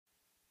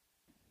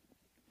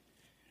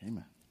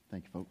Amen.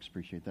 Thank you, folks.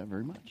 Appreciate that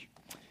very much.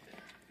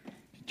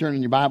 Turn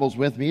in your Bibles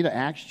with me to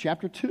Acts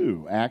chapter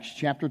 2. Acts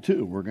chapter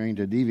 2. We're going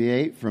to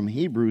deviate from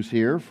Hebrews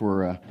here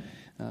for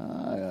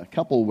a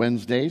couple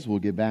Wednesdays. We'll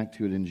get back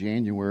to it in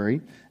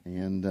January.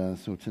 And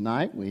so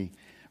tonight we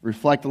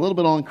reflect a little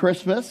bit on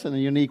Christmas in a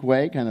unique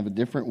way, kind of a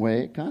different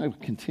way, kind of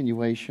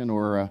continuation,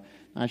 or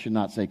I should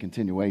not say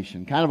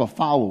continuation, kind of a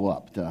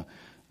follow-up to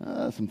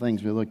some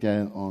things we looked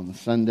at on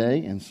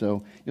Sunday. And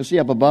so you'll see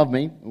up above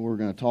me, we're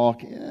going to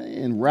talk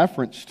in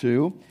reference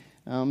to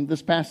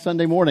this past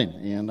Sunday morning.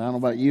 And I don't know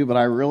about you, but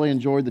I really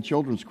enjoyed the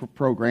children's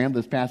program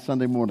this past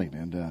Sunday morning.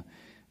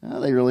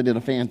 And they really did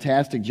a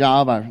fantastic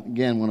job. I,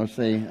 again, want to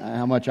say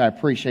how much I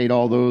appreciate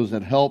all those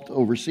that helped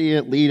oversee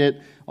it, lead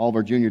it, all of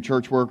our junior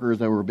church workers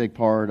that were a big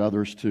part,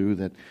 others too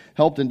that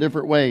helped in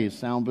different ways.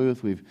 Sound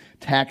booth, we've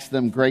taxed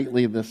them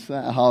greatly this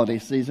holiday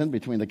season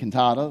between the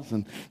cantatas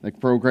and the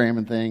program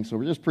and things. So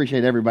we just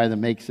appreciate everybody that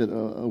makes it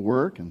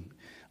work, and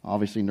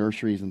obviously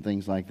nurseries and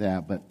things like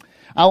that. But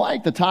I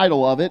like the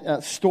title of it,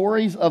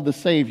 Stories of the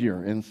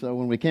Savior. And so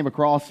when we came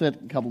across it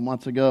a couple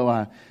months ago,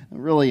 a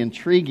really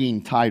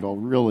intriguing title,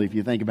 really, if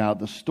you think about it,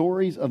 The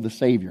Stories of the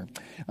Savior.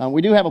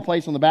 We do have a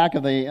place on the back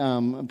of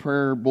the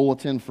prayer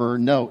bulletin for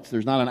notes.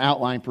 There's not an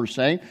outline per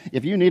se.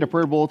 If you need a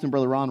prayer bulletin,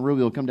 Brother Ron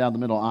Rubio will come down the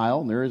middle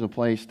aisle, and there is a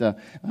place to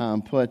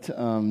put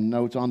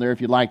notes on there if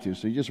you'd like to.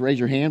 So you just raise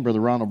your hand.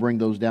 Brother Ron will bring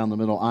those down the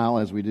middle aisle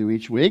as we do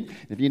each week.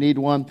 If you need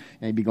one,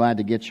 he'd be glad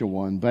to get you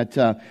one. But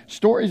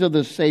Stories of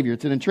the Savior,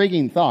 it's an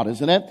intriguing thought,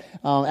 isn't it?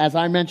 As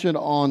I mentioned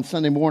on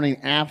Sunday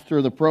morning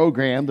after the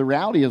program, the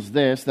reality is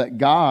this, that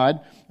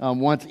God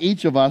wants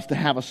each of us to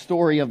have a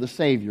story of the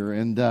Savior.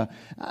 And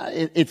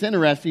it's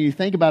interesting. You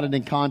think about it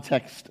in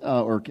context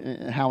or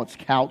how it's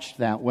couched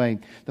that way.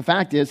 The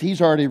fact is,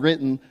 He's already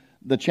written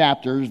the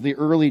chapters, the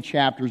early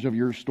chapters of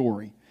your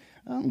story.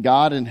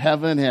 God in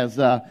heaven has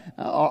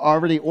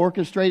already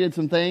orchestrated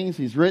some things.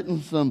 He's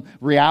written some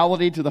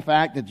reality to the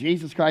fact that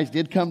Jesus Christ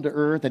did come to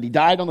earth, that He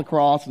died on the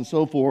cross and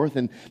so forth.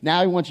 And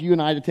now He wants you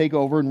and I to take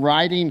over and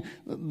writing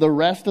the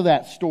rest of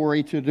that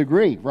story to a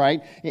degree,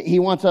 right? He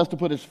wants us to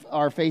put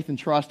our faith and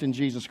trust in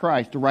Jesus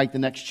Christ, to write the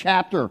next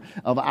chapter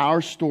of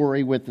our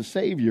story with the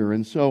Savior.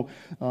 And so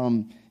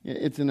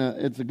it's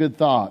a good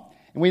thought.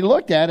 And we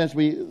looked at, as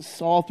we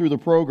saw through the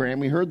program,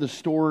 we heard the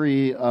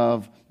story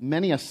of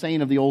many a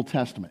saint of the Old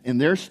Testament and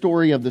their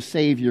story of the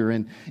Savior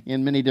in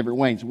many different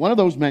ways. One of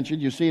those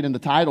mentioned, you see it in the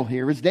title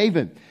here, is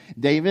David.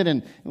 David,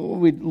 and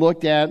we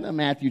looked at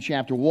Matthew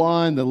chapter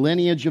 1, the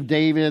lineage of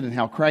David and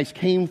how Christ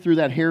came through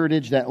that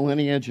heritage, that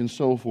lineage, and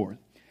so forth.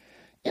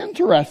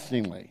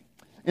 Interestingly,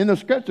 in the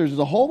Scriptures, there's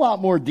a whole lot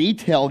more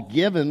detail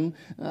given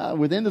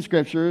within the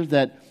Scriptures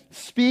that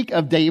speak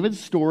of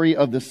David's story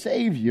of the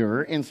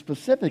Savior, and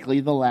specifically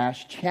the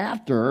last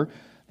chapter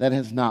that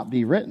has not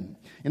been written.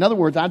 In other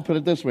words, I'd put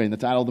it this way, and the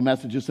title of the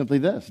message is simply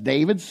this: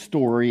 David's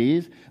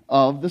stories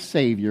of the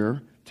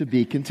Savior to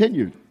be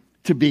continued.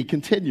 To be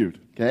continued,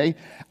 okay?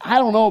 I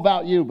don't know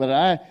about you,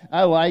 but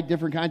I like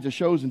different kinds of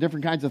shows and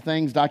different kinds of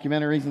things,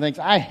 documentaries and things.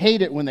 I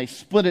hate it when they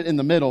split it in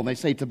the middle and they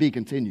say to be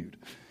continued.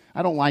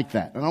 I don't like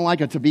that. I don't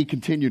like a to be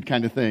continued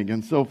kind of thing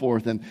and so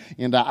forth.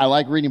 And I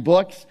like reading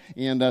books.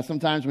 And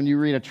sometimes when you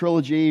read a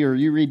trilogy or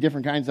you read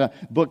different kinds of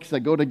books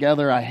that go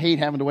together, I hate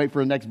having to wait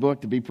for the next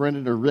book to be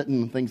printed or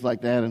written and things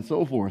like that and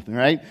so forth. All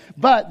right?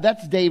 But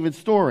that's David's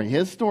story.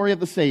 His story of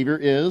the Savior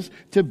is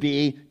to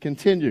be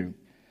continued.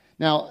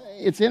 Now,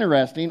 it's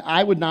interesting.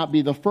 I would not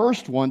be the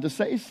first one to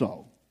say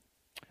so.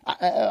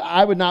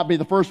 I would not be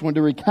the first one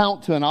to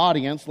recount to an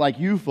audience like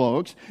you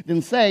folks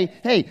and say,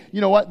 hey,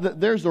 you know what,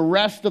 there's the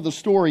rest of the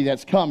story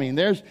that's coming.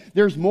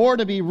 There's more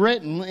to be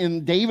written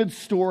in David's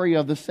story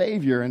of the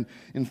Savior. And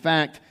in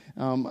fact,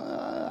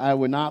 I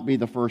would not be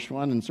the first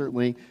one, and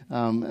certainly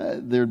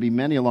there'd be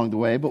many along the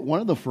way, but one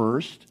of the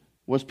first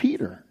was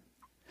Peter.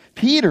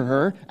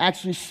 Peter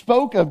actually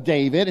spoke of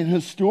David and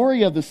his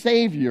story of the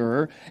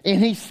Savior, and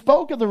he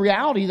spoke of the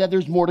reality that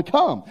there's more to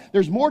come.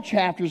 There's more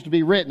chapters to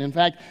be written. In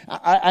fact,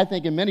 I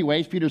think in many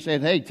ways Peter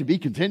said, hey, to be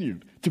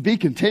continued, to be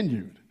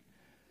continued.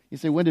 You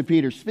say, when did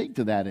Peter speak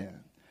to that end?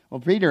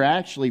 Well, Peter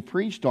actually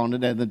preached on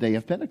it at the day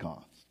of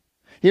Pentecost.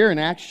 Here in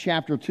Acts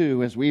chapter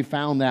 2, as we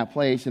found that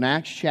place, in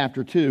Acts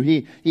chapter 2,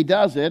 he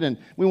does it, and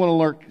we want to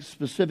look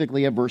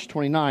specifically at verse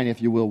 29,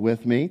 if you will,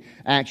 with me.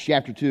 Acts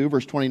chapter 2,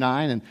 verse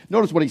 29, and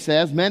notice what he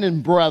says: Men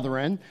and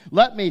brethren,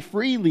 let me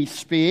freely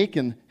speak,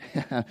 and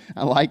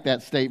I like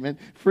that statement,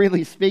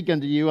 freely speak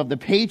unto you of the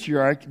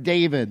patriarch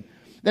David,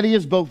 that he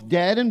is both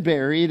dead and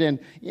buried, and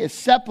his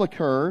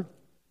sepulchre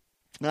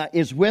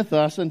is with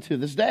us unto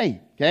this day.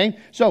 Okay?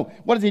 So,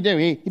 what does he do?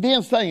 He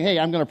begins saying, hey,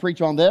 I'm going to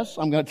preach on this.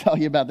 I'm going to tell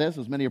you about this,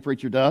 as many a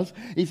preacher does.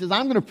 He says,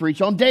 I'm going to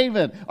preach on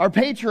David, our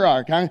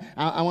patriarch. I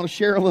want to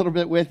share a little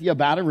bit with you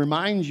about it,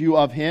 remind you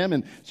of him.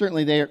 And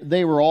certainly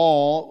they were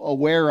all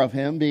aware of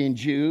him, being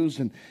Jews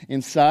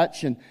and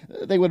such. And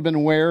they would have been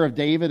aware of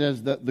David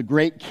as the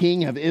great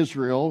king of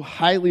Israel,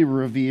 highly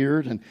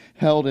revered and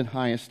held in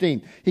high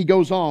esteem. He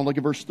goes on, look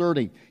at verse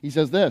 30. He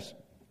says this: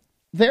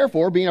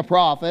 Therefore, being a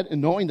prophet,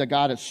 and knowing that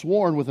God had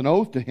sworn with an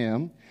oath to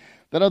him,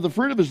 that of the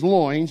fruit of his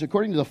loins,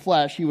 according to the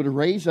flesh, he would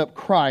raise up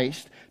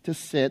Christ to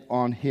sit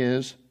on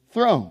his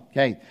throne.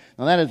 Okay,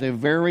 now that is a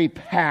very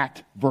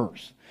packed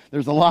verse.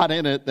 There's a lot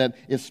in it that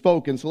is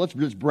spoken, so let's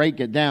just break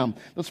it down.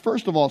 Let's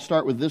first of all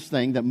start with this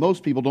thing that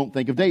most people don't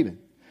think of David.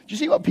 Did you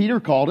see what Peter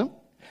called him?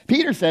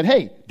 Peter said,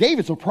 hey,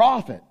 David's a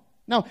prophet.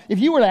 Now, if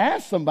you were to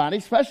ask somebody,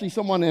 especially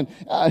someone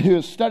who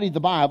has studied the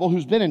Bible,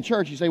 who's been in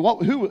church, you say, well,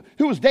 who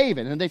was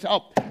David? And they say,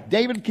 oh,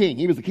 David the king.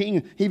 He was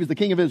the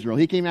king of Israel.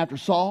 He came after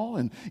Saul,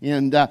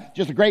 and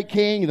just a great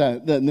king.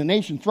 The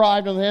nation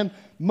thrived on him.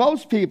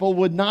 Most people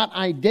would not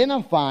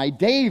identify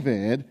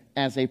David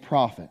as a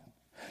prophet.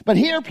 But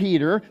here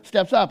Peter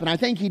steps up, and I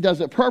think he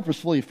does it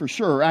purposefully for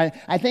sure.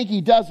 I think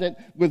he does it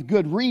with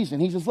good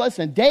reason. He says,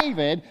 listen,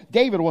 David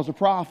was a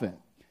prophet.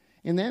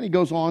 And then he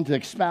goes on to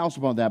expound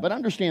upon that. But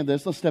understand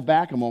this. Let's step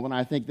back a moment.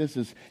 I think this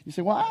is, you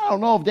say, well, I don't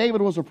know if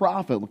David was a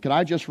prophet. Well, can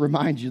I just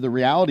remind you the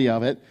reality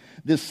of it?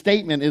 This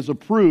statement is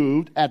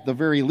approved at the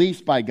very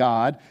least by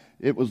God.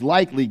 It was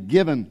likely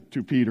given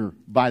to Peter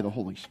by the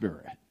Holy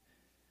Spirit.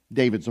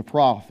 David's a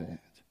prophet.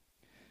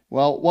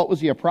 Well, what was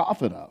he a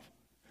prophet of?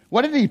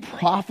 What did he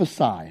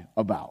prophesy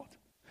about?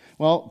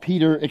 Well,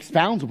 Peter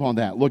expounds upon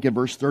that. Look at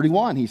verse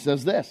 31. He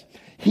says this.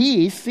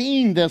 He,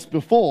 seeing this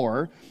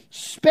before,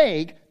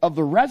 spake of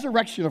the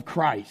resurrection of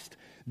Christ,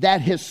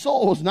 that his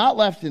soul was not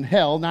left in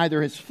hell,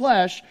 neither his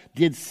flesh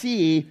did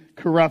see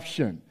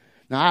corruption.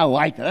 Now, I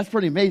like that. That's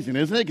pretty amazing,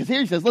 isn't it? Because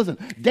here he says, listen,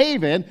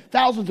 David,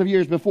 thousands of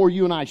years before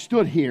you and I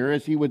stood here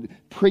as he would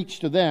preach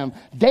to them,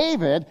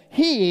 David,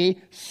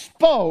 he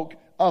spoke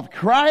of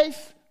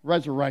Christ's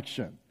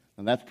resurrection.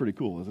 And that's pretty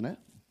cool, isn't it?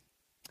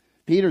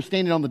 Peter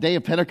standing on the day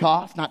of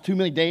Pentecost, not too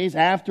many days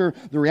after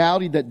the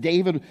reality that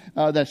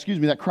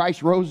that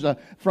Christ rose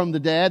from the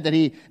dead, that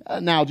he,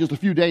 now just a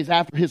few days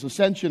after his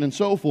ascension and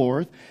so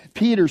forth,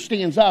 Peter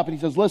stands up and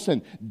he says,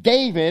 listen,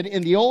 David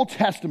in the Old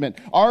Testament,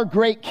 our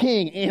great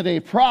king and a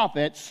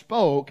prophet,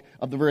 spoke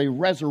of the very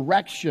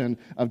resurrection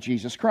of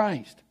Jesus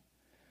Christ.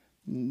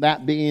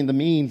 That being the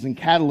means and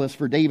catalyst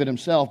for David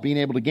himself being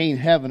able to gain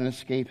heaven and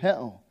escape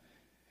hell.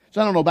 So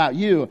I don't know about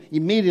you,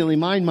 immediately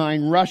my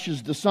mind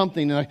rushes to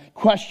something and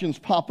questions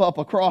pop up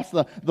across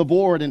the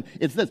board, and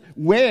it's this: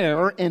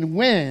 where and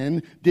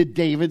when did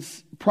David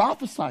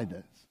prophesy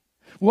this?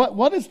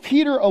 What is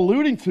Peter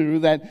alluding to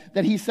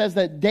that he says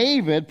that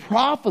David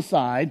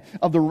prophesied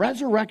of the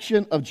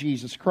resurrection of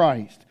Jesus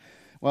Christ?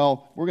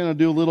 Well, we're going to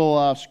do a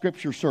little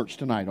scripture search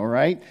tonight, all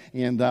right?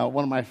 And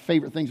one of my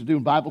favorite things to do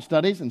in Bible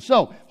studies. And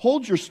so,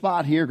 hold your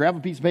spot here, grab a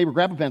piece of paper,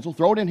 grab a pencil,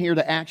 throw it in here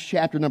to Acts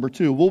chapter number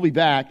 2. We'll be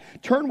back.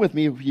 Turn with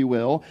me, if you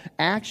will,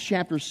 Acts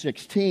chapter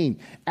 16.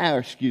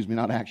 Excuse me,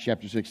 not Acts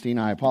chapter 16,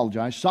 I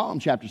apologize. Psalm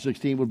chapter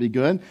 16 would be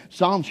good.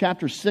 Psalm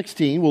chapter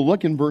 16, we'll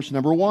look in verse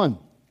number 1.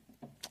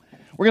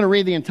 We're going to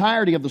read the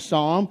entirety of the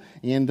psalm,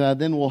 and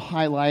then we'll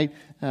highlight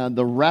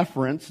the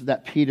reference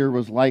that Peter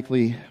was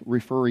likely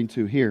referring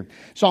to here.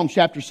 Psalm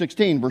chapter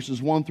 16,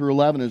 verses 1 through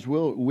 11 is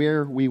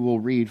where we will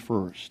read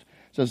first.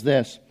 It says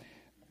this.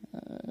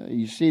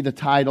 You see the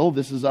title.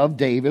 This is of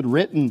David,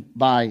 written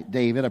by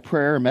David, a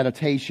prayer, a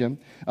meditation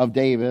of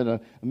David, a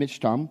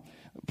mishtam.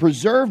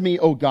 Preserve me,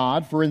 O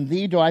God, for in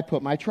thee do I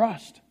put my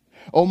trust.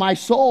 O my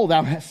soul,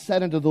 thou hast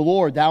said unto the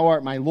Lord, thou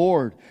art my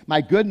Lord.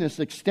 My goodness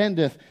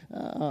extendeth,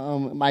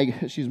 my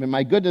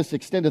goodness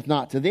extendeth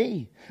not to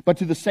thee, but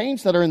to the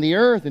saints that are in the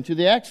earth, and to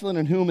the excellent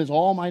in whom is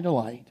all my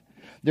delight.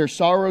 Their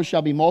sorrows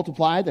shall be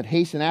multiplied that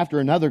hasten after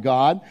another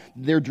God.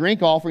 Their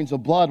drink offerings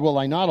of blood will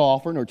I not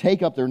offer, nor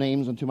take up their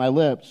names unto my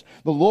lips.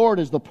 The Lord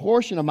is the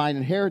portion of mine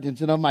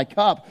inheritance and of my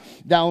cup.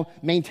 Thou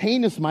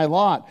maintainest my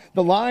lot.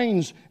 The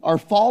lines are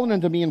fallen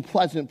unto me in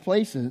pleasant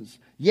places.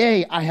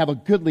 Yea, I have a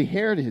goodly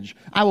heritage.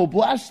 I will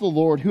bless the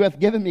Lord who hath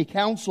given me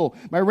counsel.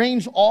 My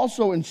reins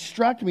also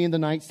instruct me in the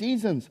night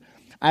seasons.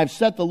 I have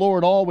set the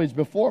Lord always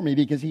before me,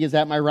 because he is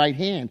at my right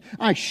hand.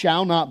 I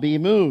shall not be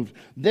moved.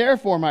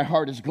 Therefore my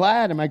heart is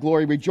glad, and my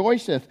glory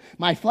rejoiceth.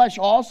 My flesh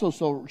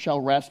also shall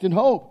rest in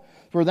hope.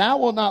 For thou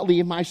wilt not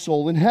leave my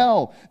soul in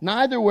hell,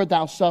 neither wilt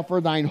thou suffer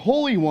thine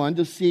Holy One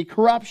to see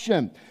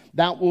corruption.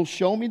 Thou wilt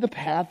show me the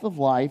path of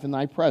life in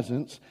thy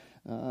presence.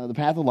 The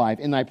path of life.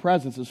 In thy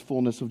presence is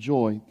fullness of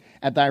joy.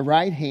 At thy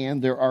right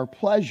hand there are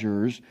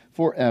pleasures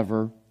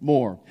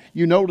forevermore.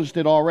 You noticed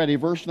it already.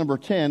 Verse number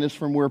 10 is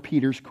from where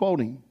Peter's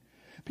quoting.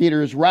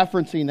 Peter is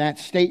referencing that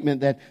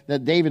statement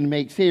that David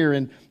makes here.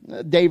 And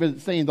David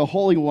is saying the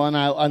Holy One.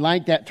 I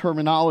like that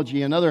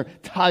terminology. Another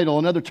title,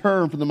 another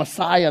term for the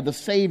Messiah, the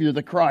Savior,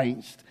 the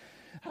Christ.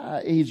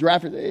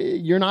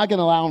 You're not going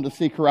to allow him to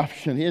see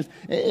corruption.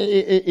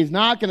 He's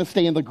not going to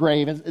stay in the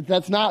grave.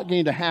 That's not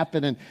going to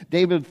happen. And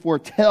David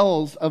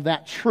foretells of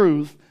that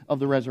truth of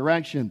the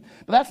resurrection.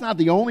 But that's not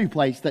the only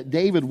place that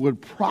David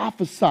would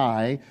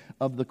prophesy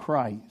of the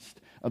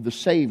Christ, of the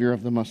Savior,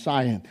 of the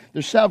Messiah.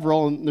 There's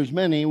several, and there's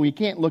many. We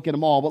can't look at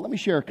them all, but let me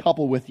share a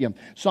couple with you.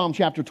 Psalm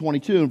chapter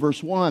 22 and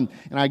verse 1,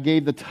 and I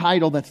gave the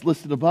title that's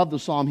listed above the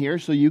psalm here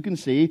so you can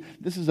see.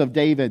 This is of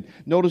David.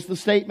 Notice the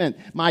statement,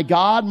 my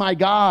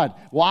God,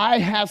 why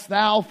hast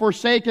thou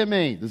forsaken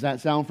me? Does that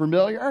sound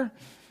familiar?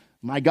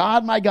 my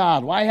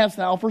God, why hast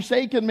thou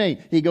forsaken me?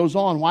 He goes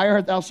on, why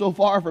art thou so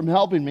far from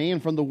helping me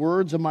and from the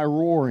words of my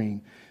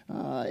roaring?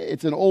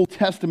 It's an Old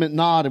Testament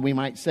nod, we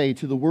might say,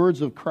 to the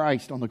words of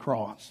Christ on the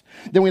cross.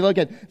 Then we look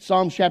at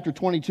Psalms chapter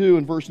 22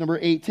 and verse number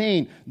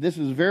 18. This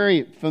is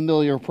very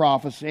familiar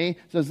prophecy.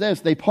 It says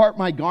this, they part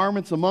my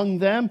garments among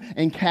them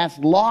and cast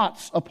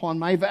lots upon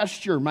my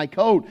vesture, my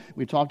coat.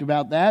 We talked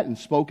about that and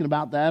spoken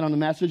about that on the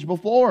message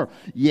before.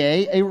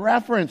 Yea, a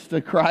reference to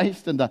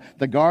Christ and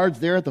the guards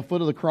there at the foot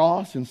of the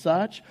cross and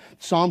such.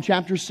 Psalm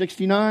chapter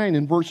 69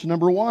 and verse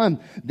number 1.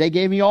 They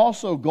gave me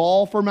also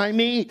gall for my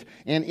meat,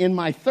 and in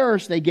my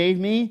thirst they gave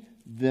me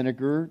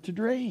vinegar to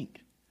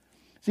drink.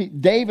 See,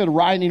 David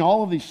writing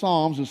all of these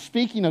Psalms is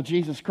speaking of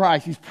Jesus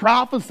Christ. He's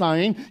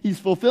prophesying. He's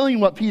fulfilling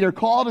what Peter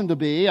called him to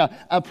be,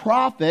 a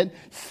prophet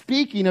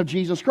speaking of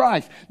Jesus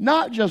Christ.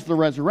 Not just the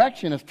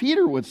resurrection, as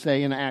Peter would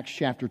say in Acts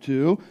chapter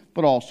 2,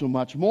 but also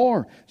much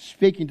more,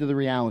 speaking to the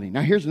reality.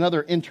 Now, here's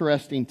another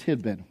interesting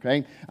tidbit,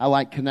 okay? I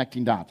like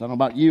connecting dots. I don't know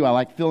about you. I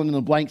like filling in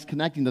the blanks,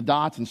 connecting the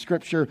dots in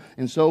Scripture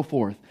and so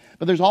forth.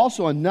 But there's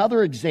also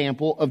another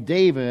example of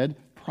David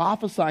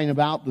prophesying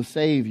about the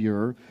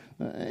Savior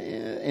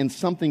and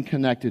something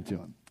connected to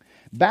him.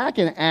 Back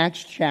in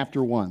Acts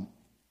chapter 1,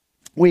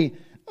 we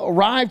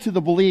arrive to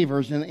the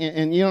believers,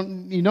 and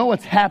you know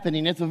what's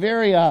happening. It's a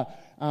very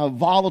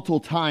volatile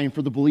time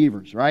for the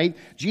believers, right?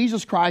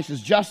 Jesus Christ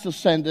has just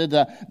ascended.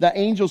 The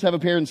angels have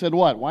appeared and said,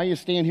 what? Why you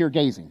stand here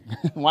gazing?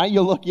 Why are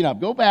you looking up?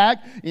 Go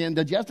back,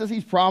 and just as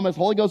He's promised,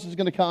 Holy Ghost is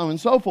going to come, and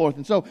so forth.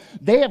 And so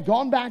they have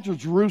gone back to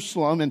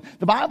Jerusalem, and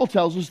the Bible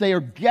tells us they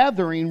are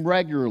gathering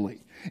regularly.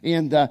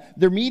 And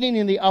they're meeting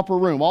in the upper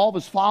room. All of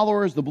His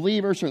followers, the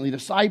believers, certainly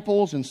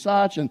disciples and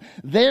such. And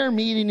they're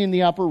meeting in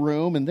the upper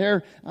room. And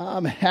they're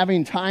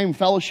having time,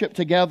 fellowship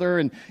together.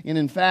 And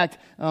in fact,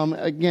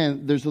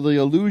 again, there's the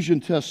allusion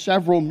to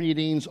several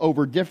meetings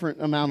over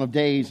different amount of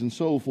days and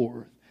so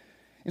forth.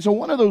 And so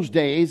one of those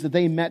days that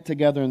they met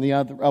together in the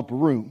upper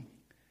room,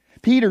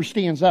 Peter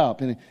stands up.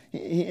 And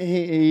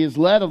he is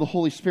led of the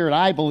Holy Spirit,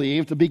 I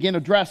believe, to begin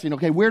addressing,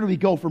 okay, where do we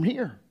go from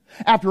here?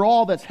 After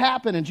all that's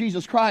happened and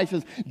Jesus Christ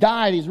has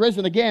died, He's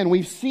risen again,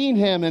 we've seen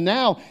Him, and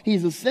now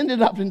He's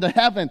ascended up into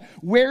heaven.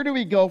 Where do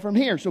we go from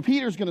here? So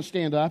Peter's going to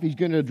stand up. He's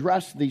going to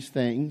address these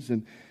things,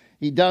 and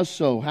he does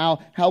so,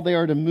 how they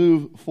are to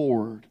move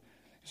forward.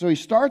 So he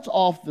starts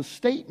off the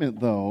statement,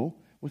 though,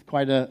 with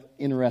quite an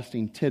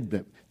interesting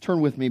tidbit.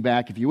 Turn with me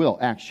back, if you will,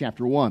 Acts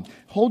chapter 1.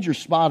 Hold your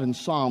spot in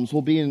Psalms.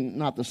 We'll be in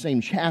not the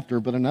same chapter,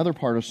 but another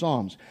part of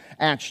Psalms.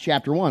 Acts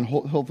chapter 1.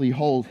 Hopefully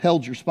you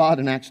held your spot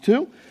in Acts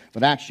 2.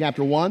 But Acts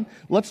chapter 1,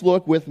 let's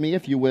look with me,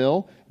 if you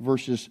will,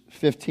 verses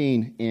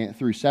 15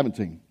 through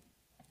 17.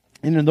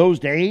 And in those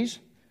days,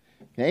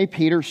 okay,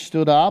 Peter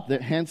stood up,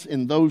 hence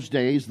in those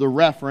days, the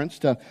reference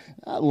to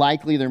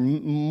likely their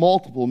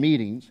multiple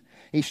meetings.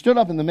 He stood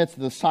up in the midst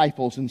of the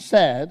disciples and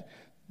said,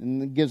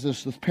 and it gives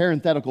us this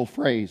parenthetical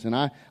phrase, and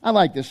I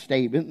like this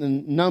statement. The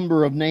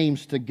number of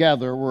names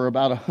together were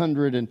about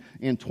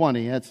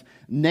 120. That's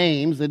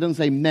names. It doesn't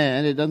say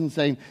men. It doesn't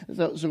say,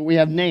 so we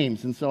have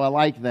names, and so I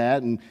like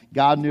that, and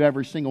God knew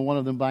every single one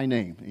of them by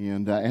name,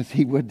 and as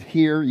He would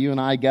hear you and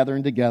I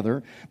gathering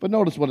together. But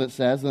notice what it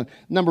says. The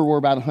number were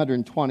about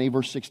 120,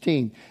 verse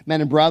 16.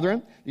 Men and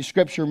brethren, the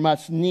Scripture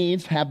must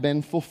needs have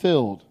been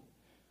fulfilled.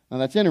 Now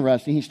that's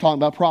interesting. He's talking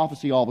about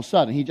prophecy all of a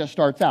sudden. He just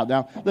starts out.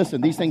 Now,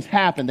 listen, these things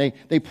happened.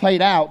 They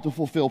played out to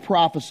fulfill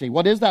prophecy.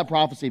 What is that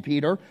prophecy,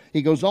 Peter?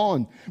 He goes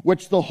on,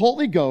 which the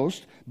Holy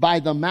Ghost, by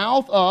the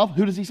mouth of,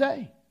 who does he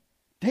say?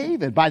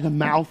 David. By the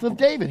mouth of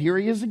David. Here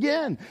he is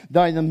again.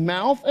 By the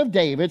mouth of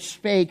David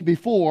spake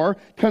before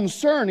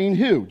concerning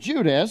who?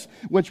 Judas,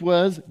 which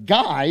was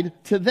guide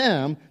to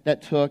them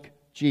that took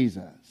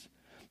Jesus.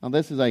 Now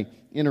this is a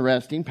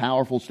interesting,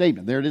 powerful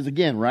statement. There it is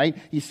again, right?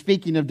 He's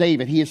speaking of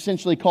David. He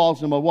essentially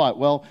calls him a what?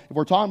 Well, if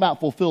we're talking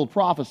about fulfilled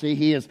prophecy,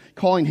 he is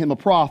calling him a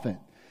prophet.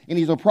 And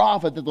he's a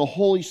prophet that the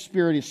Holy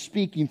Spirit is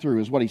speaking through,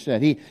 is what he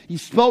said. He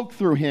spoke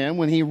through him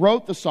when he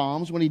wrote the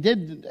Psalms, when he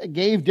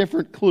gave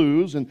different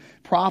clues and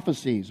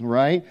prophecies,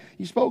 right?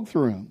 He spoke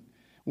through him.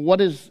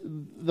 What is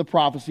the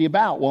prophecy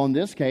about? Well, in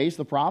this case,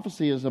 the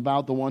prophecy is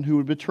about the one who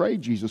would betray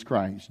Jesus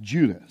Christ,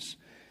 Judas,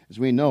 as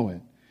we know it.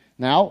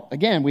 Now,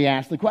 again, we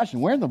ask the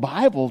question, where in the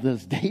Bible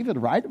does David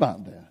write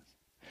about this?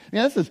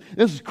 Yeah, this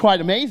is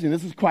quite amazing.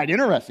 This is quite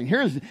interesting.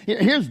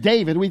 Here's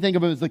David. We think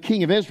of him as the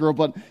king of Israel,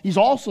 but he's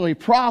also a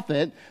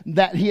prophet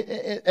that he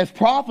has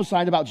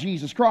prophesied about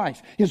Jesus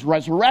Christ, His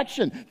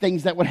resurrection,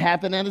 things that would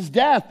happen at His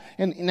death.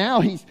 And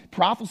now he's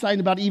prophesying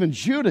about even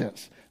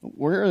Judas.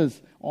 Where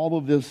does all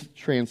of this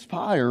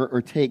transpire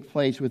or take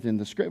place within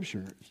the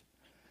Scriptures?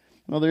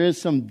 Well, there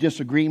is some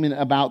disagreement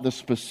about the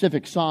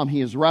specific psalm he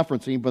is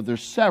referencing, but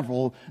there's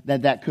several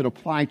that could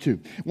apply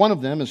to. One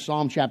of them is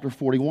Psalm chapter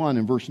 41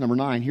 and verse number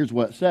 9. Here's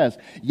what it says.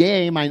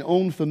 Yea, mine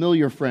own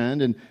familiar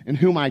friend, and in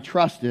whom I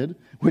trusted,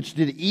 which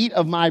did eat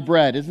of my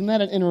bread. Isn't that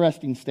an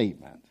interesting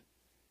statement?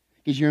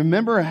 Because you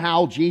remember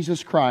how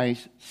Jesus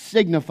Christ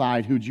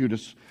signified who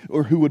Judas,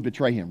 or who would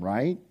betray him,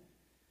 right?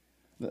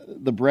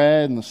 The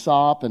bread and the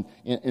sop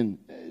and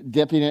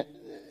dipping it.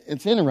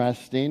 It's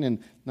interesting,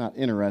 and not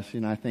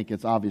interesting, I think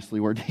it's obviously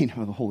ordained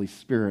by the Holy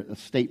Spirit, a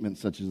statement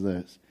such as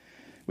this,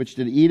 which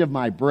did eat of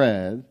my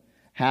bread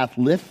hath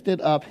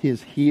lifted up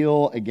his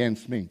heel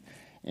against me.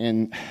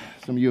 And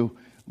some of you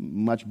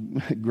much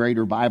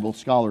greater Bible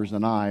scholars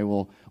than I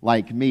will,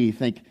 like me,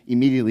 think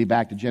immediately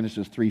back to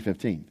Genesis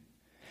 3:15.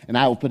 And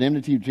I will put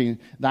enmity between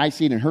thy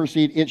seed and her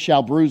seed, it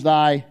shall bruise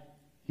thy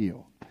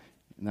heel,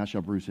 and thou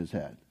shalt bruise his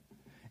head.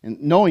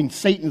 And knowing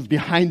Satan is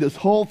behind this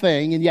whole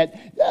thing, and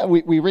yet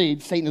we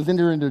read Satan is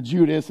entered into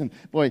Judas, and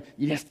boy,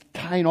 you're just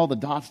tying all the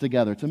dots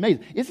together. It's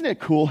amazing. Isn't it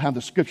cool how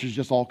the scriptures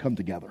just all come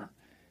together?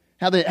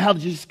 How they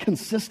just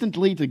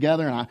consistently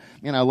together,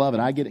 and I love it.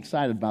 I get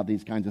excited about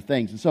these kinds of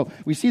things. And so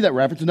we see that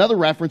reference. Another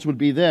reference would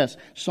be this,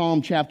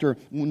 Psalm chapter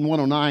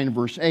 109,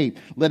 verse 8.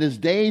 Let his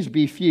days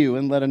be few,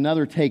 and let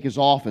another take his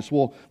office.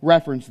 We'll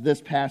reference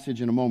this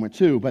passage in a moment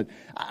too. But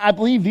I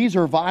believe these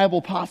are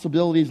viable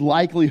possibilities,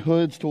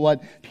 likelihoods to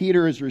what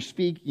Peter is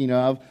speaking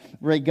of.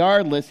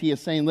 Regardless, he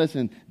is saying,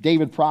 listen,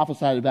 David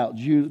prophesied about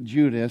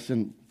Judas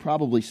in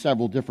probably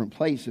several different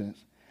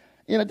places.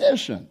 In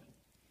addition,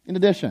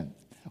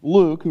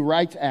 Luke, who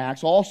writes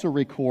Acts, also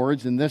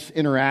records in this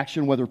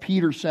interaction, whether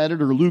Peter said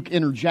it or Luke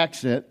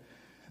interjects it,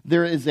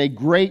 there is a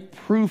great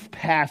proof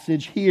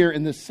passage here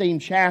in this same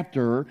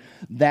chapter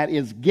that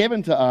is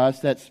given to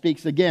us that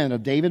speaks again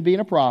of David being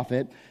a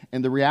prophet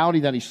and the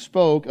reality that he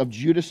spoke of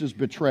Judas's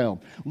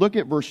betrayal. Look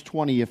at verse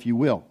 20, if you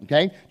will.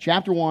 Okay?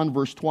 Chapter 1,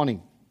 verse 20.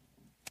 It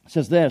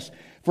says this,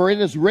 for it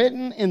is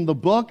written in the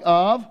book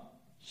of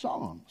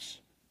Psalms,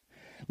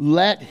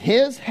 let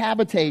his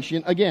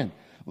habitation, again,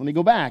 let me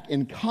go back.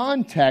 In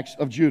context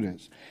of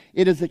Judas,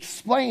 it is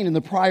explained in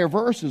the prior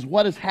verses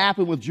what has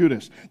happened with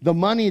Judas. The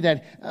money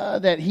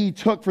that he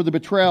took for the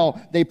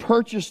betrayal, they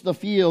purchased the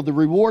field, the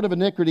reward of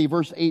iniquity,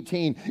 verse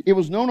 18. It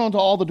was known unto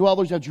all the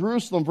dwellers at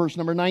Jerusalem, verse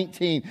number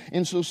 19.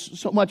 And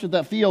so much of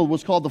that field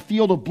was called the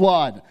field of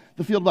blood.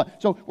 The field of blood.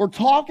 So we're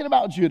talking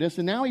about Judas,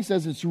 and now he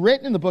says it's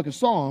written in the book of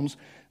Psalms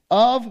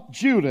of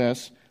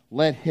Judas,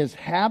 let his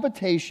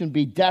habitation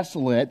be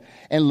desolate,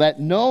 and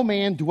let no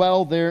man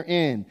dwell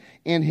therein.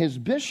 And his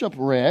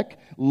bishopric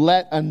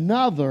let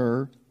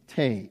another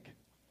take.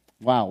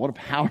 Wow, what a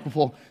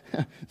powerful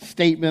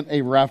statement,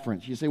 a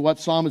reference. You say, what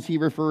psalm is he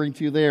referring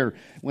to there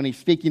when he's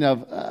speaking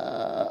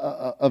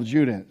of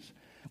Judas?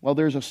 Well,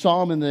 there's a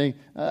psalm in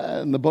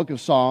the book of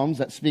Psalms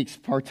that speaks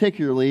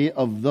particularly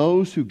of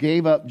those who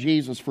gave up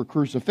Jesus for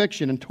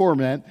crucifixion and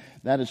torment.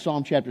 That is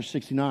Psalm chapter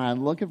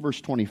 69. Look at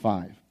verse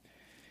 25.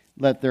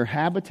 Let their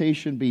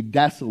habitation be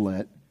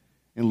desolate,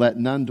 and let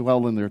none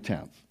dwell in their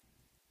tents.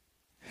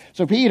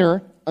 So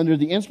Peter, under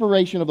the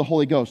inspiration of the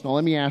Holy Ghost, now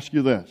let me ask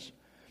you this.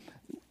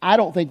 I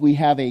don't think we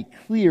have a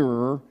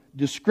clearer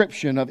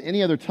description of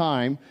any other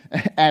time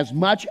as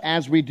much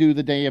as we do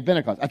the day of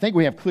Pentecost. I think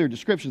we have clear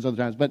descriptions other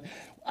times, but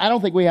I don't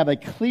think we have a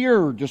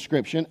clearer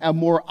description, a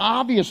more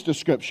obvious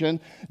description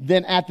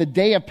than at the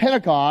day of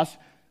Pentecost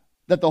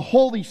that the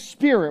Holy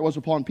Spirit was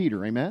upon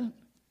Peter. Amen?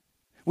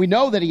 We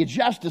know that he had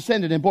just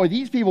descended, and boy,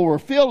 these people were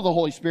filled with the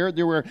Holy Spirit.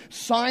 There were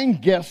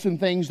sign gifts and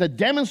things that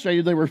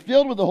demonstrated they were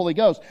filled with the Holy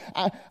Ghost.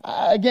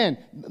 Again,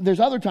 there's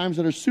other times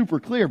that are super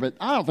clear, but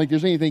I don't think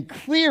there's anything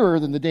clearer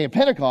than the day of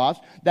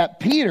Pentecost that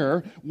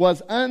Peter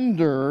was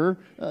under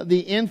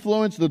the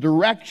influence, the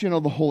direction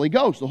of the Holy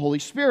Ghost, the Holy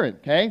Spirit,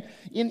 okay?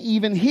 And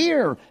even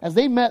here, as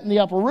they met in the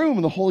upper room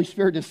and the Holy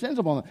Spirit descends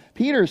upon them,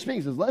 Peter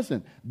speaks and says,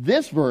 listen,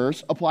 this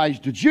verse applies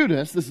to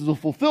Judas. This is a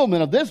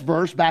fulfillment of this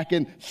verse back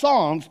in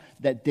Psalms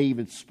that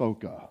David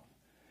spoke of.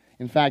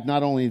 In fact,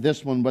 not only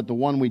this one, but the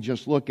one we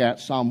just looked at,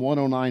 Psalm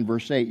 109,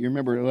 verse 8. You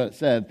remember what it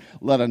said?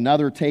 Let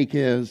another take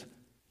his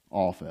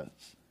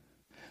office.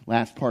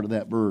 Last part of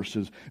that verse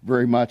is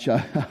very much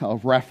a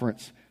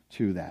reference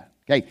to that.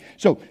 Okay,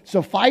 so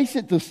suffice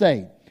it to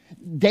say,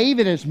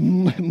 David is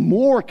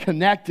more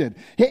connected.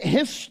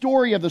 His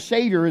story of the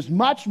Savior is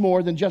much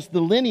more than just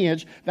the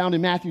lineage found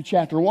in Matthew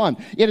chapter 1.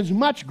 It is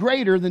much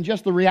greater than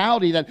just the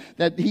reality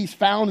that he's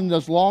found in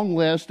this long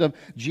list of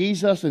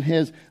Jesus and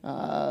his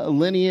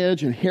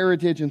lineage and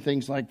heritage and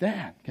things like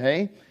that.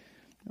 Okay?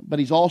 But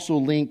he's also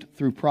linked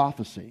through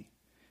prophecy.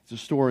 It's a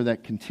story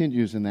that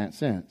continues in that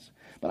sense.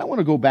 But I want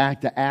to go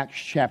back to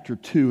Acts chapter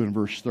 2 and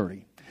verse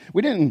 30.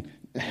 We didn't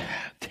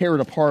tear it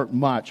apart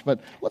much,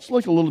 but let's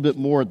look a little bit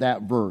more at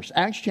that verse.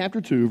 Acts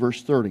chapter 2,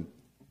 verse 30.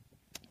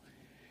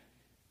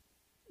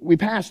 We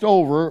passed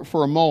over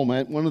for a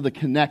moment one of the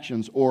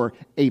connections or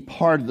a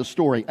part of the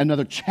story,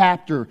 another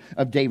chapter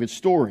of David's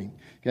story.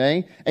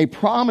 Okay? A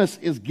promise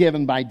is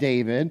given by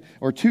David,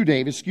 or to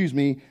David,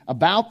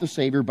 about the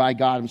Savior by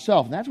God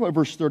himself. And that's what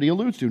verse 30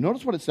 alludes to.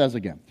 Notice what it says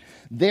again.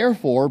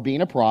 Therefore,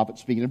 being a prophet,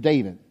 speaking of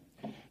David,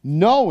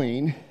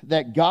 knowing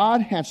that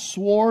God hath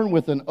sworn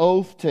with an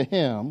oath to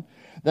him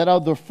that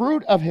of the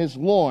fruit of his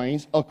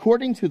loins,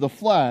 according to the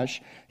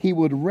flesh, he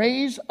would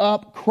raise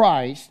up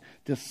Christ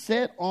to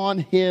sit on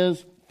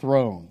his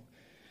throne.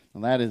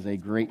 Now that is a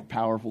great,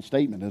 powerful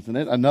statement, isn't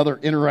it? Another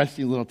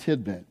interesting little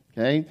tidbit,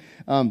 okay?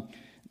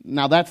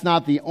 Now that's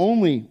not the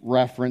only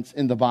reference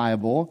in the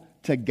Bible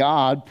to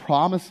God,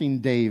 promising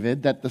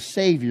David that the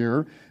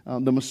Savior,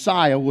 the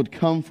Messiah, would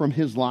come from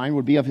his line,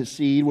 would be of his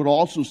seed, would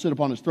also sit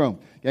upon his throne.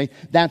 Okay,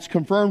 that's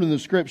confirmed in the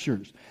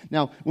Scriptures.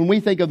 Now, when we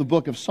think of the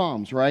book of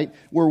Psalms, right,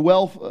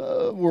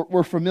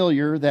 we're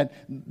familiar that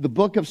the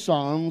book of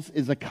Psalms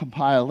is a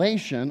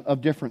compilation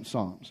of different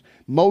psalms,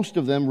 most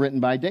of them written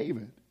by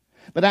David.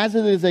 But as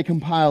it is a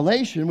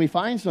compilation, we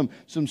find some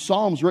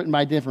psalms written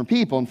by different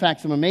people. In fact,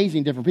 some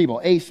amazing different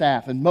people.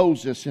 Asaph and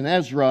Moses and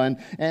Ezra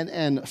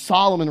and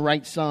Solomon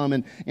writes some.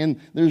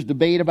 And there's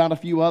debate about a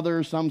few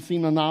others. Some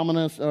seem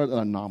anonymous.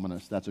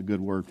 That's a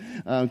good word.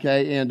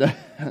 Okay, and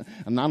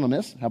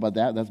anonymous. How about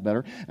that? That's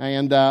better.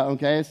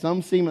 And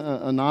some seem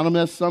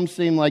anonymous. Some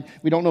seem like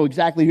we don't know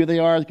exactly who they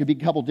are. It could be a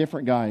couple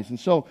different guys. And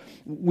so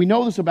we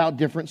know this about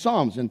different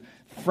psalms. And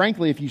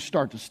frankly, if you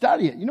start to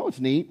study it, you know what's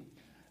neat?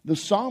 The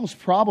Psalms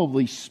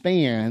probably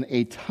span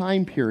a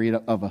time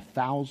period of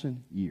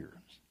 1,000 years.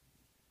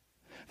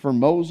 From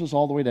Moses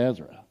all the way to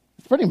Ezra.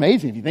 It's pretty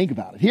amazing if you think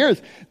about it.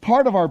 Here's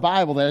part of our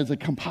Bible that is a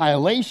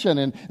compilation,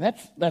 and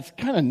that's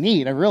kind of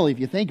neat, really, if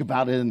you think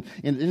about it. And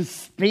it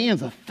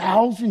spans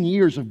 1,000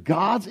 years of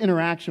God's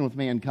interaction with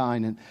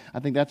mankind. And I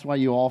think that's why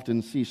you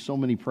often see so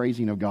many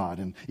praising of God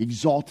and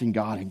exalting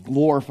God and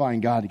glorifying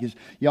God. Because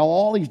you have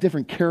all these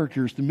different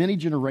characters through many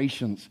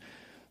generations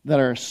that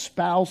are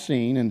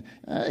espousing and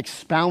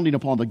expounding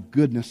upon the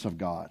goodness of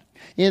God.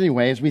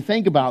 Anyway, as we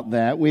think about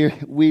that,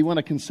 we want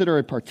to consider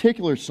a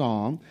particular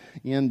psalm,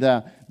 and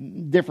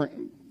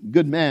different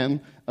good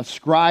men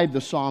ascribe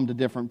the psalm to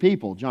different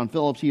people. John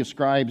Phillips, he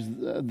ascribes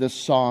this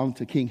psalm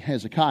to King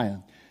Hezekiah.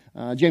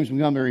 James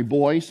Montgomery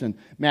Boyce and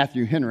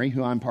Matthew Henry,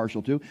 who I'm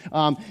partial to,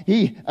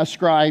 he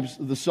ascribes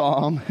the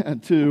psalm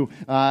to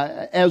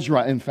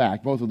Ezra, in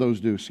fact. Both of those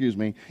do,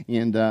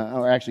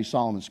 or actually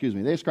Solomon,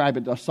 They ascribe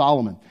it to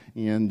Solomon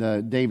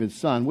and David's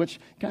son, which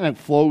kind of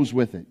flows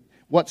with it.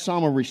 What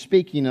psalm are we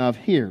speaking of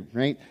here,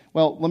 right?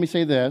 Well, let me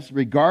say this.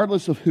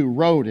 Regardless of who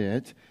wrote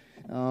it,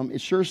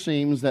 it sure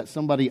seems that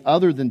somebody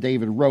other than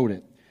David wrote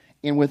it.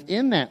 And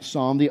within that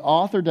psalm, the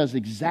author does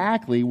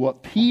exactly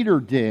what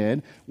Peter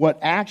did, what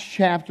Acts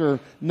chapter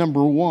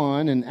number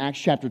 1 and Acts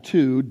chapter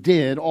 2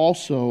 did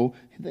also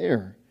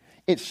there.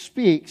 It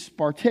speaks,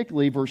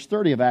 particularly verse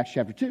 30 of Acts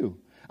chapter 2,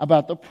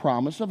 about the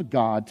promise of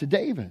God to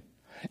David.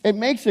 It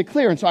makes it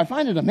clear, and so I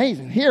find it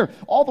amazing. Here,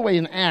 all the way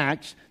in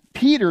Acts,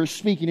 Peter is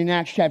speaking in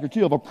Acts chapter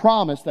 2 of a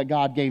promise that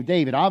God gave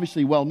David,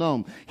 obviously well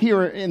known.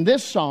 Here in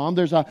this psalm,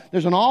 there's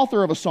an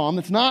author of a psalm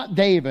that's not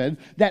David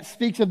that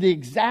speaks of the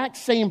exact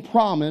same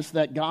promise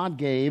that God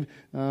gave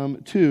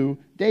to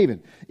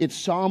David. It's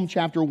Psalm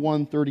chapter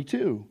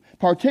 132.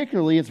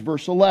 Particularly, it's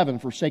verse 11.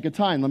 For sake of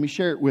time, let me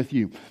share it with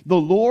you. The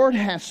Lord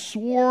has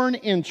sworn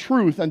in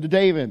truth unto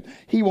David.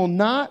 He will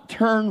not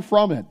turn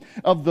from it.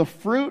 Of the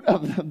fruit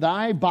of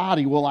thy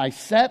body will I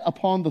set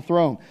upon the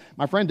throne.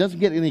 My friend, doesn't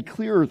get any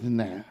clearer than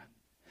that.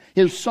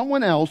 Here's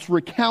someone else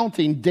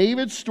recounting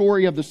David's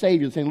story of the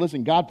Savior, saying,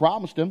 listen, God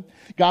promised him.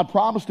 God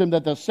promised him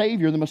that the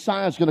Savior, the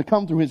Messiah, is going to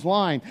come through his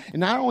line. And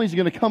not only is he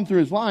going to come through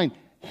his line,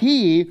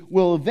 he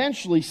will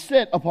eventually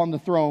sit upon the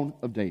throne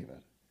of David.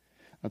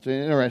 That's an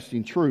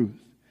interesting truth.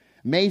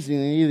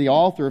 Amazingly, the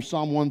author of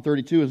Psalm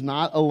 132 is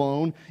not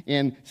alone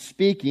in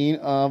speaking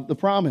of the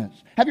promise.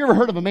 Have you ever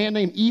heard of a man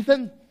named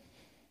Ethan?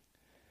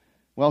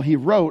 Well, he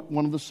wrote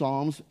one of the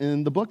Psalms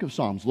in the book of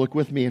Psalms. Look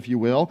with me, if you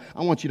will.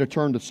 I want you to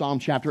turn to Psalm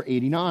chapter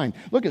 89.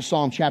 Look at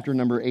Psalm chapter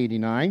number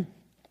 89.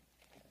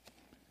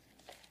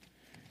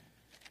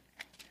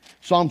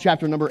 Psalm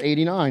chapter number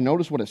 89.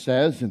 Notice what it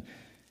says. And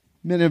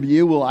many of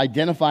you will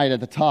identify it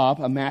at the top,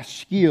 a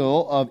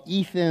maskil of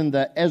Ethan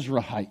the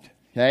Ezrahite.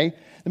 Okay?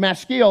 The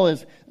maskil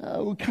is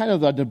kind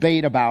of a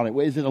debate about it.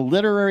 Is it a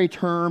literary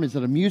term? Is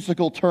it a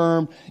musical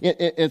term?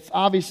 It's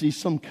obviously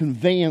some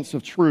conveyance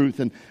of truth,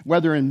 and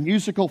whether in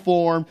musical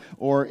form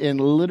or in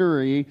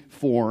literary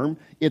form,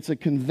 it's a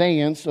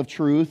conveyance of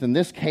truth. In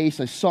this case,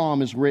 a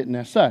psalm is written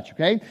as such,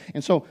 okay?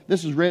 And so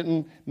this is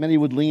written, many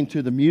would lean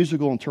to the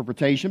musical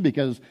interpretation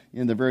because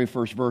in the very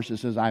first verse it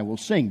says, I will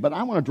sing. But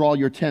I want to draw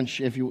your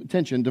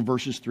attention to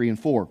verses 3 and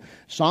 4.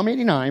 Psalm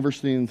 89,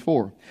 verse 3 and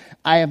 4.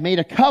 I have made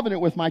a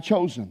covenant with my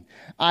chosen.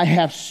 I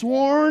have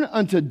sworn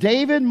unto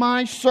David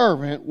my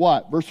servant,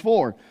 what? Verse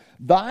 4.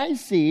 Thy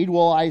seed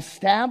will I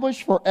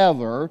establish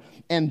forever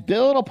and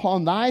build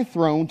upon thy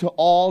throne to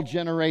all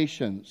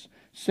generations.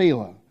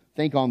 Selah.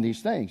 Think on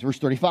these things. Verse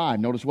 35.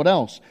 Notice what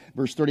else.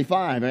 Verse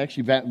 35.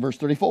 Actually, verse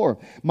 34.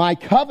 My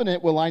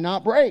covenant will I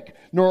not break,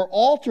 nor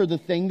alter the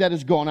thing that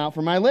is gone out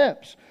from my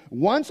lips.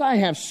 Once I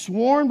have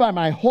sworn by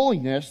my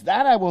holiness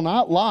that I will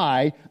not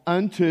lie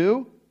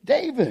unto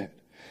David.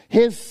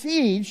 His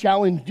seed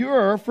shall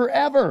endure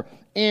forever,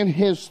 and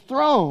his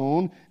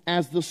throne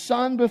as the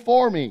sun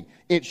before me.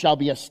 It shall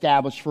be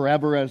established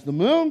forever as the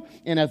moon,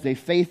 and as a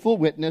faithful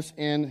witness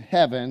in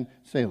heaven.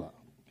 Selah.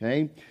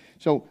 Okay?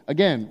 So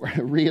again,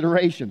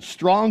 reiteration,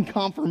 strong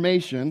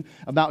confirmation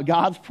about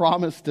God's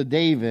promise to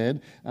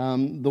David,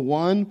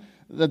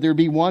 that there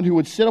be one who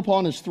would sit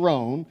upon his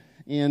throne,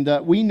 And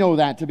we know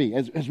that to be.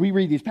 As we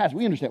read these passages,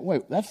 we understand,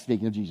 wait, that's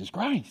speaking of Jesus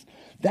Christ.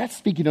 That's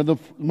speaking of the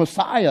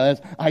Messiah,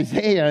 as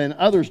Isaiah and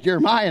others,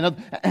 Jeremiah,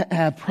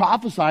 have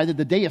prophesied that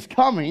the day is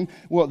coming.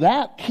 Well,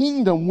 that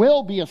kingdom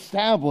will be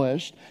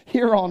established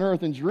here on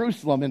earth in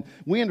Jerusalem. And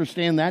we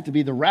understand that to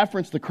be the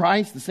reference to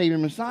Christ, the Savior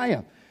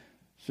Messiah.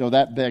 So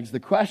that begs the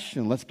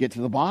question. Let's get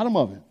to the bottom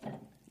of it.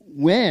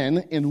 When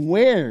and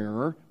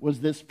where was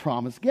this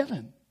promise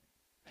given?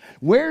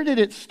 Where did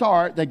it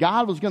start that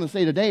God was going to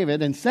say to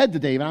David and said to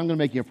David, I'm going to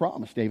make you a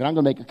promise, David. I'm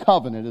going to make a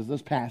covenant, as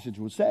this passage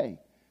would say.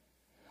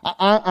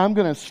 I'm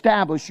going to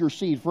establish your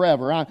seed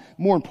forever.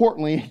 More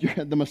importantly,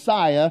 the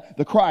Messiah,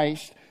 the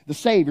Christ, the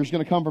Savior is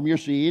going to come from your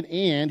seed,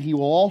 and He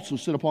will also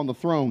sit upon the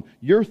throne,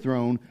 your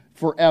throne,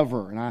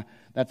 forever. And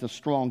that's a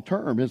strong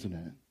term, isn't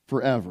it?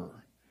 Forever.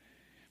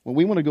 Well,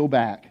 we want to go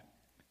back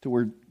to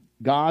where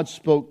God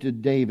spoke to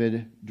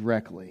David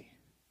directly,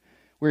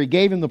 where He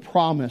gave him the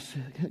promise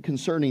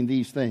concerning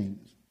these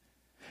things.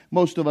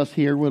 Most of us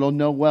here will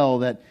know well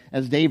that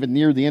as David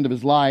neared the end of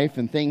his life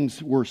and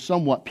things were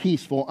somewhat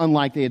peaceful,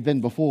 unlike they had been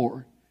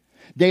before,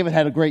 David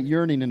had a great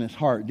yearning in his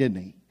heart,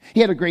 didn't he? He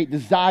had a great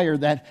desire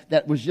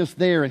that was just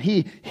there, and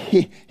he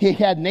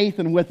had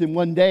Nathan with him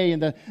one day,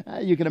 and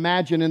you can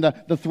imagine in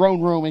the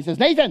throne room, and he says,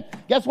 Nathan,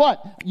 guess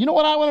what? You know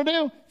what I want to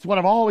do? It's what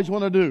I've always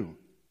wanted to do.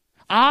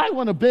 I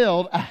want to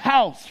build a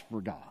house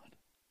for God.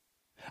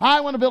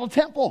 I want to build a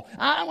temple.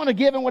 I want to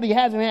give him what he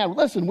hasn't had.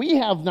 Listen, we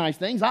have nice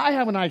things. I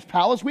have a nice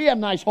palace. We have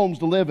nice homes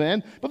to live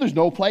in, but there's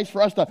no place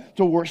for us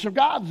to worship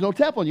God. There's no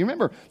temple. And you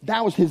remember,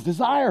 that was his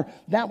desire.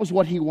 That was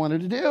what he wanted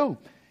to do.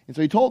 And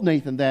so he told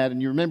Nathan that,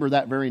 and you remember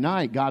that very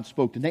night, God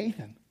spoke to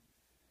Nathan.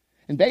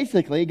 And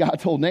basically, God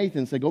told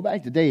Nathan, said, go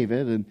back to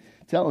David and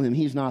tell him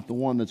he's not the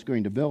one that's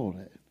going to build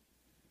it.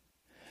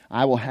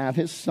 I will have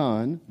his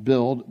son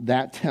build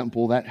that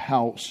temple, that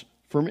house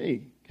for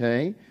me,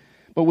 okay?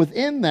 But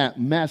within that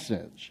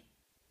message,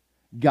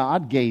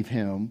 God gave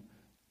him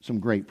some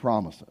great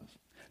promises.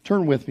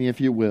 Turn with me,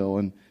 if you will,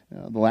 and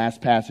the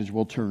last passage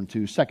we'll turn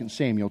to, 2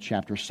 Samuel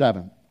chapter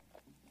 7.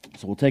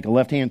 So we'll take a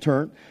left-hand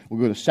turn. We'll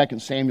go to 2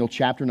 Samuel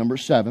chapter number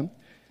 7.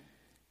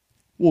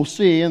 We'll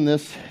see in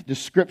this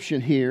description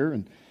here,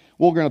 and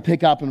we're going to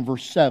pick up in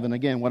verse 7.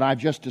 Again, what I've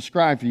just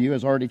described for you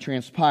has already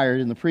transpired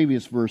in the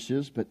previous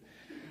verses, but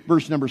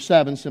verse number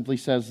 7 simply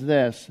says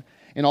this,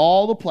 in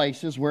all the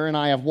places wherein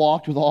I have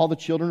walked with all the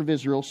children of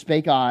Israel,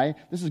 spake I.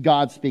 This is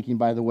God speaking,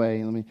 by the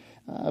way.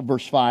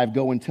 Verse 5,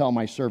 go and tell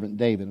my servant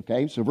David.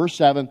 Okay, so verse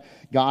 7,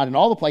 God, in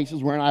all the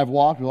places wherein I have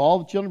walked with all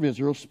the children of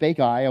Israel, spake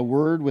I a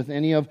word with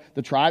any of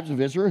the tribes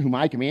of Israel, whom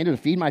I commanded to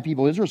feed my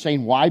people Israel,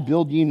 saying, why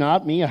build ye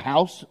not me a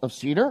house of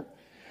cedar?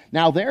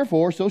 Now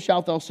therefore, so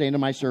shalt thou say unto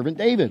my servant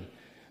David,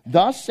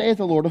 thus saith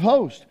the Lord of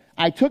hosts,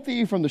 I took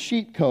thee from the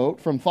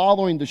sheepcote, from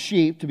following the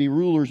sheep, to be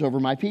rulers over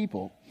my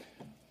people.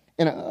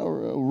 And a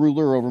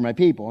ruler over my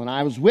people. And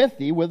I was with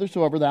thee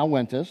whithersoever thou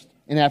wentest,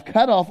 and have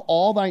cut off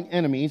all thine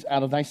enemies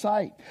out of thy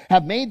sight,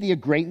 have made thee a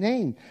great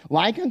name,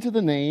 like unto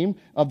the name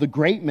of the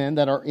great men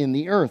that are in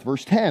the earth.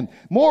 Verse 10,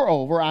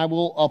 moreover, I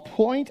will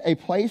appoint a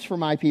place for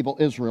my people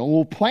Israel, and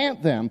will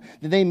plant them,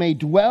 that they may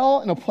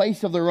dwell in a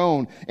place of their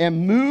own,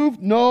 and move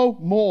no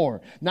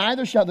more.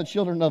 Neither shall the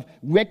children of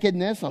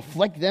wickedness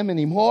afflict them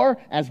any more,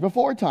 as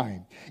before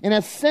time. And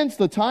as since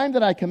the time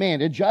that I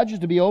commanded judges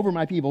to be over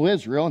my people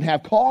Israel, and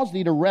have caused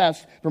thee to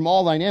rest from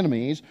all thine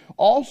enemies,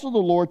 also the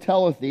Lord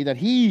telleth thee that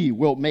he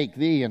will make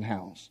thee an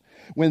house.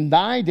 When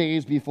thy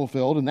days be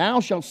fulfilled, and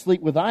thou shalt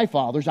sleep with thy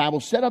fathers, I will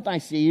set up thy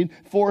seed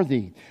for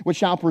thee, which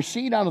shall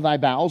proceed out of thy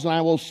bowels, and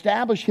I will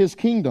establish his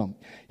kingdom.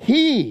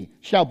 He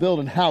shall build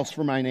an house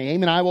for my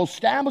name, and I will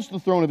establish the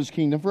throne of his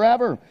kingdom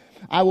forever.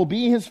 I will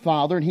be his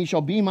father, and he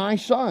shall be my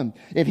son.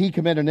 If he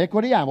commit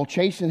iniquity, I will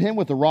chasten him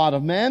with the rod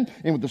of men,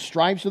 and with the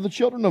stripes of the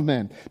children of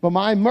men. But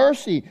my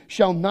mercy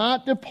shall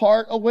not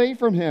depart away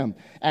from him,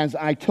 as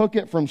I took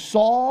it from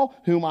Saul,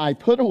 whom I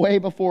put away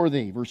before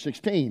thee. Verse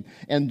 16,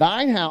 and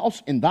thine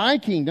house and thy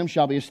kingdom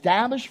shall be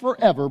established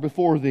forever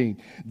before thee.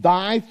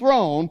 Thy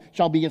throne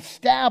shall be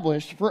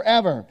established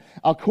forever.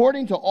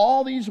 According to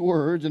all these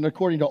words, and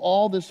according to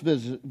all this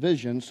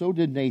vision, so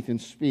did Nathan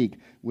speak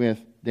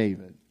with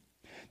David.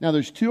 Now,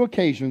 there's two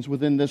occasions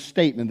within this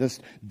statement, this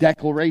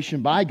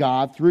declaration by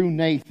God through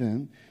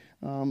Nathan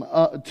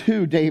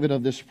to David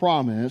of this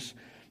promise,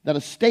 that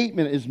a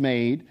statement is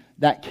made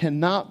that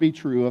cannot be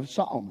true of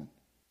Solomon.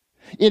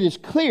 It is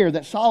clear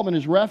that Solomon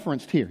is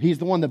referenced here. He's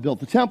the one that built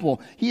the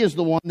temple. He is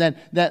the one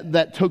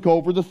that took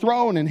over the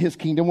throne, and his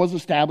kingdom was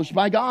established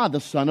by God, the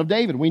son of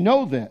David. We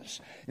know this,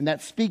 and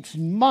that speaks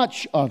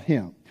much of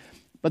him.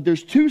 But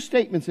there's two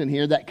statements in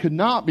here that could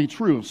not be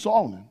true of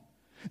Solomon,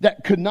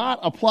 that could not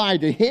apply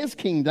to his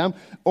kingdom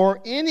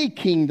or any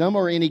king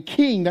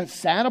that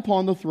sat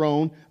upon the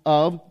throne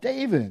of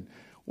David.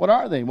 What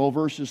are they? Well,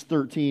 verses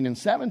 13 and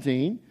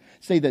 17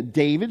 say that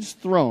David's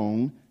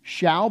throne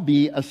shall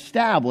be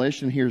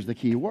established, and here's the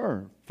key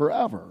word,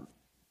 forever.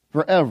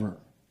 Forever.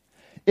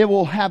 It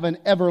will have an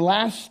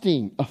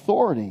everlasting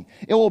authority.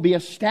 It will be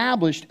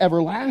established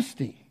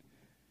everlasting.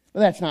 But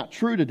that's not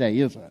true today,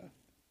 is it?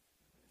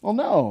 Well,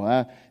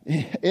 no.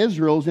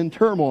 Israel's in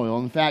turmoil.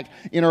 In fact,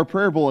 in our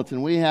prayer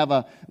bulletin, we have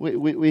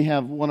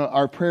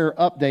our prayer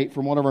update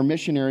from one of our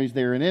missionaries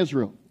there in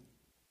Israel.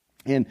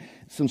 And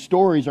some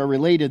stories are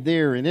related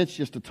there, and it's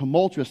just a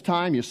tumultuous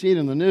time. You see it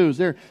in the news.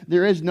 There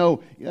is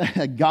no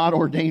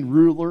God-ordained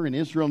ruler in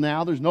Israel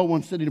now. There's no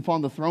one sitting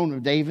upon the throne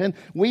of David.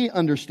 We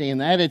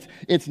understand that.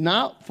 It's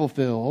not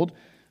fulfilled,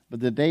 but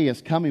the day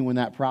is coming when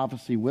that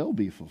prophecy will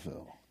be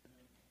fulfilled.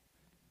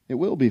 It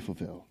will be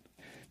fulfilled.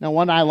 Now,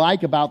 what I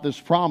like about this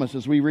promise,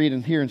 as we read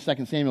in here in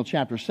 2 Samuel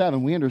chapter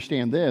 7, we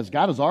understand this.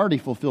 God has already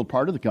fulfilled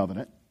part of the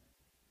covenant.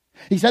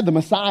 He said the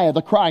Messiah,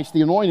 the Christ,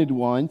 the Anointed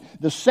One,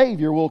 the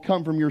Savior will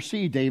come from your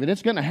seed, David.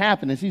 It's going to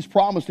happen as He's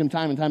promised Him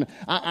time and time.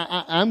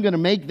 I'm going to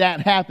make that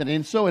happen.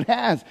 And so it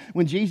has.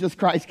 When Jesus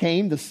Christ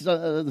came,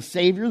 the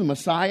Savior, the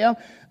Messiah,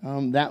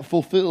 that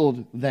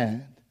fulfilled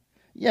that.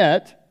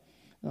 Yet,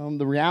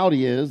 the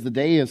reality is the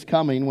day is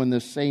coming when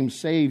this same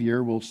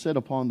Savior will sit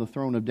upon the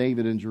throne of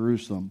David in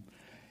Jerusalem.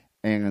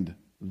 And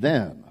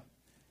then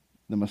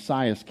the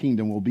Messiah's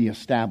kingdom will be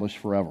established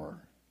forever.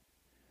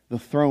 The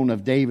throne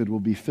of David will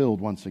be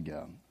filled once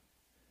again.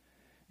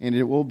 And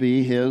it will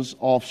be his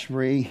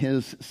offspring,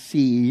 his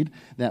seed,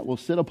 that will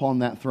sit upon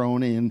that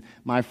throne. And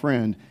my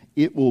friend,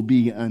 it will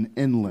be an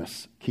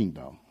endless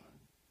kingdom.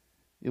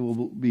 He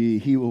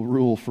will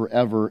rule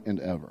forever and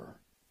ever.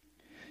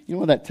 You know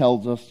what that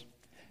tells us?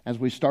 As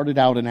we started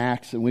out in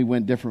Acts and we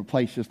went different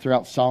places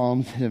throughout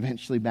Psalms and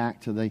eventually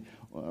back to the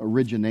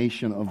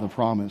origination of the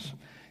promise.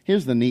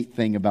 Here's the neat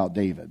thing about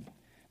David.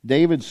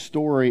 David's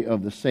story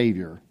of the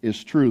Savior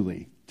is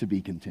truly to be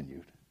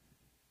continued.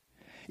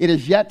 It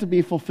is yet to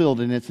be fulfilled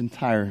in its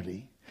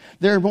entirety.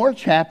 There are more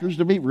chapters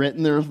to be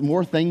written. There are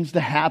more things to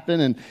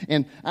happen.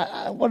 And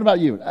what about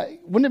you?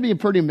 Wouldn't it be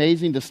pretty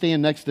amazing to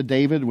stand next to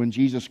David when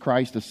Jesus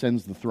Christ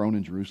ascends the throne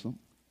in Jerusalem?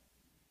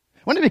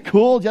 Wouldn't it be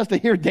cool just to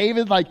hear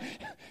David like,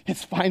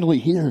 it's finally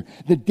here.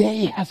 The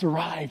day has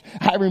arrived.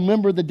 I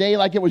remember the day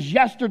like it was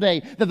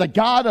yesterday that the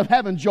God of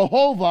heaven,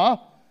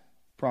 Jehovah,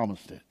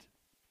 promised it.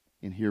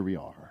 And here we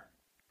are.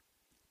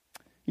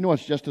 You know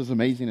what's just as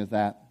amazing as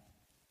that?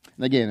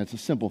 And again, it's a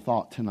simple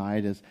thought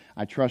tonight, as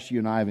I trust you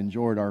and I have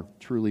enjoyed our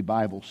truly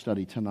Bible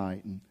study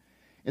tonight. And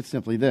it's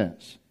simply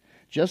this.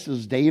 Just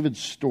as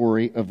David's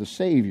story of the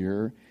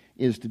Savior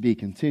is to be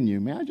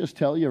continued, may I just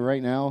tell you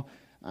right now,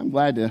 I'm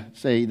glad to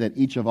say that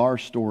each of our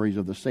stories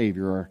of the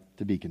Savior are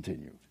to be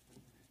continued.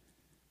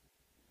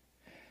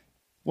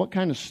 What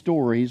kind of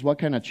stories, what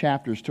kind of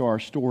chapters to our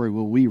story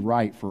will we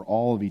write for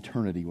all of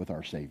eternity with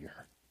our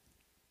Savior?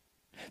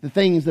 The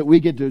things that we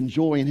get to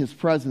enjoy in His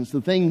presence,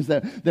 the things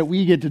that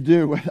we get to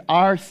do with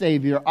our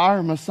Savior,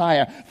 our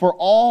Messiah, for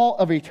all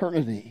of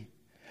eternity.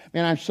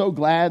 Man, I'm so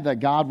glad that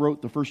God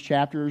wrote the first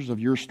chapters of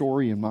your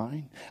story and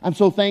mine. I'm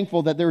so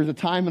thankful that there was a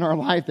time in our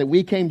life that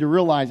we came to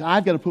realize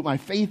I've got to put my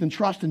faith and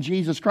trust in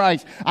Jesus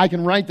Christ. I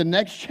can write the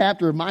next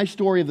chapter of my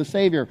story of the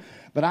Savior.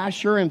 But I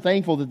sure am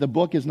thankful that the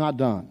book is not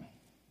done.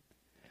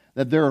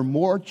 That there are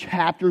more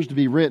chapters to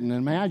be written.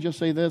 And may I just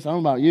say this, I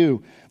don't know about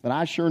you, but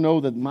I sure know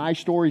that my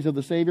stories of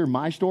the Savior,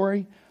 my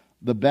story,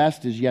 the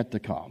best is yet to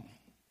come.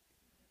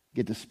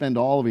 Get to spend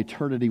all of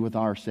eternity with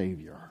our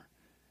Savior.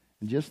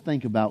 And just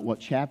think about what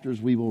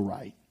chapters we will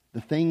write,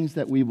 the things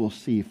that we will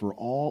see for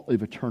all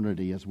of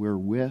eternity as we're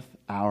with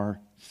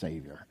our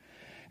Savior.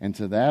 And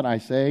to that I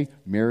say,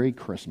 Merry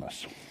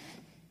Christmas.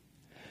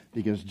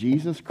 Because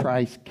Jesus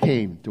Christ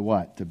came to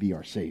what? To be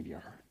our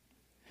Savior.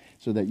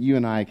 So that you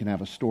and I can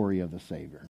have a story of the Savior.